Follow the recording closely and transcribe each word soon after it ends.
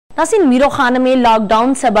नासिन Miro Khan में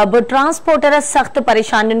lockdown सबब transporter सख्त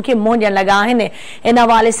परेशानियों के मुंह ॾियण लगा आहिनि। इन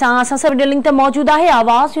हवाले से असां सब लिंक ते मौजूद है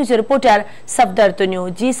आवाज़ न्यूज़ रिपोर्टर सफदर तुन्यू।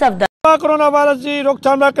 जी सफदर, कोरोना वायरस की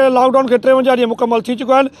रोकथाम लाइ लॉकडाउन के 53 ॾींहं मुकम्मल थी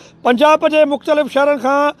चुका आहिनि। पंजाब के मुख़्तलिफ़ शहरनि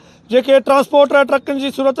खां जेके ट्रांसपोर्टर ट्रकनि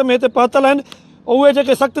जी सूरत में हिते पहुतल आहिनि, उहे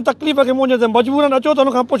जेके सख़्त तकलीफ़ के मुंह ते मजबूरन अचो त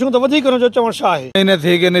उनखां पुछूं त वधीक उनजो चवणु छा आहे। इन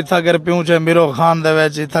थी कि इतना कर पियूं छे मीरो खान दे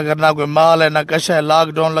विच इतना कर ना कोई माल है ना कश है,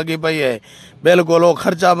 लॉकडाउन लगी पई है। बिल्कुल वो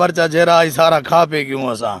खर्चा मर्चा जेरा ही सारा खा पी क्यों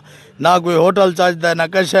असा, ना कोई होटल चजदा ना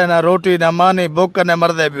कश है, ना रोटी ना मानी, बुक ने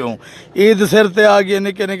मरदे पियूं। ईद सिर ते आ गई,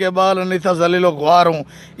 निके निके बाल निथा जलीलो ख्वारूं,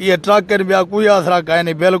 ये ट्रक बिया कोई आसरा कहे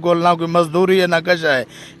नहीं। बिल्कुल ना कोई मजदूरी है ना कश है।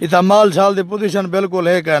 इतना माल शाल की पोजीशन बिल्कुल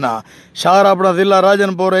है कहना। शहर अपना जिला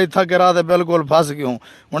राजनपुर है, इतना के रात बिल्कुल फस गयूं।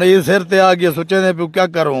 हुण ये सिर ते आ गई, सोचे पियो क्या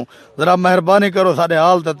करूं। जरा मेहरबानी करो, साढ़े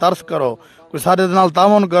हाल ते तरस करो, कोई साढ़े नाल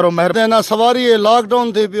तावन करो। ना सवारी है,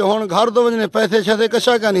 लॉकडाउन थी पियो, हुण घर तो वजने पैसे छे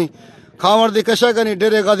कशा कनी, खावण दी कशा कनी,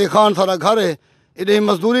 डेरे का दी खान सारा घर है। इडे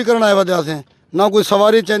मजदूरी करना है वजह से ना कोई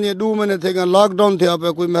सवारी चाहिए। 2 महीने थे लॉकडाउन थे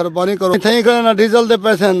पे, कोई मेहरबानी करो। इतने खड़े ना डीजल के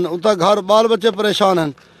पैसे हैं, उतना घर बाल बच्चे परेशान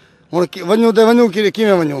हैं। हुण वञूं तो वञूं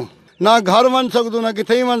किवें वञूं, ना घर वन सकदो ना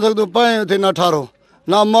किथे वन सकदो, पाए उथे ना ठारो,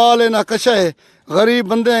 ना माल है ना कशा है। गरीब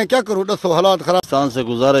बंदे हैं, क्या करूँ, दसो हालात खराब। पाकिस्तान से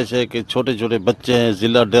गुजारिश है कि छोटे छोटे बच्चे हैं,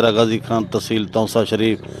 ज़िला डेरा गाजी खान, तहसील तौसा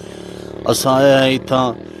शरीफ, असां आया हैं इतना।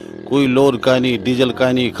 कोई लोड का नहीं, डीजल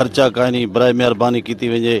का नहीं, खर्चा का नहीं। बराए मेहरबानी की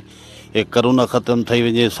वजे, ये कोरोना ख़त्म थी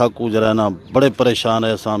वजे, साकू जरा ना बड़े परेशान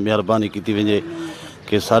है। असां मेहरबानी की वजे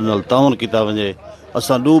कि सारे नाल ताउन किया वजे।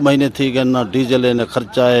 असां 2 महीने थी गए, ना डीजल है ना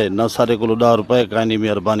खर्चा है, ना सारे को 10 रुपए का नहीं।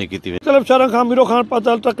 मेहरबानी की वजे मुख़्तलिफ़ शहर खां मीरो खान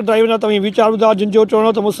पहुतल ट्रक ड्राइवर तव्हीं वीचार ॿुधा, जिन जो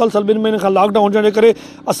चवणो त मुसलसल 2 महीननि खां लॉकडाउन हुजण जे करे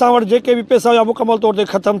असां वटि जेके बि पैसा हुआ मुकमल तौर ते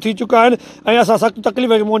ख़त्म थी चुका आहिनि ऐं असां सख़्तु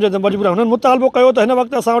तकलीफ़ के मुंहं ते मजबूर आहियूं। हुननि मुतालबो कयो त हिन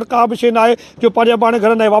वक़्तु असां वटि का बि शइ न आहे जो पंहिंजे पाण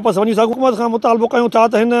घर न वापसि वञी सघूं। हुकूमत खां मुतालबो कयूं था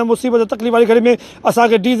त हिन मुसीबत तकलीफ़ वारी घड़ी में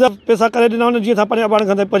असांखे डीज़ल पैसा करे ॾिना वञनि, जीअं असां पंहिंजे पाण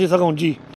घर ते पहुची सघूं। जी।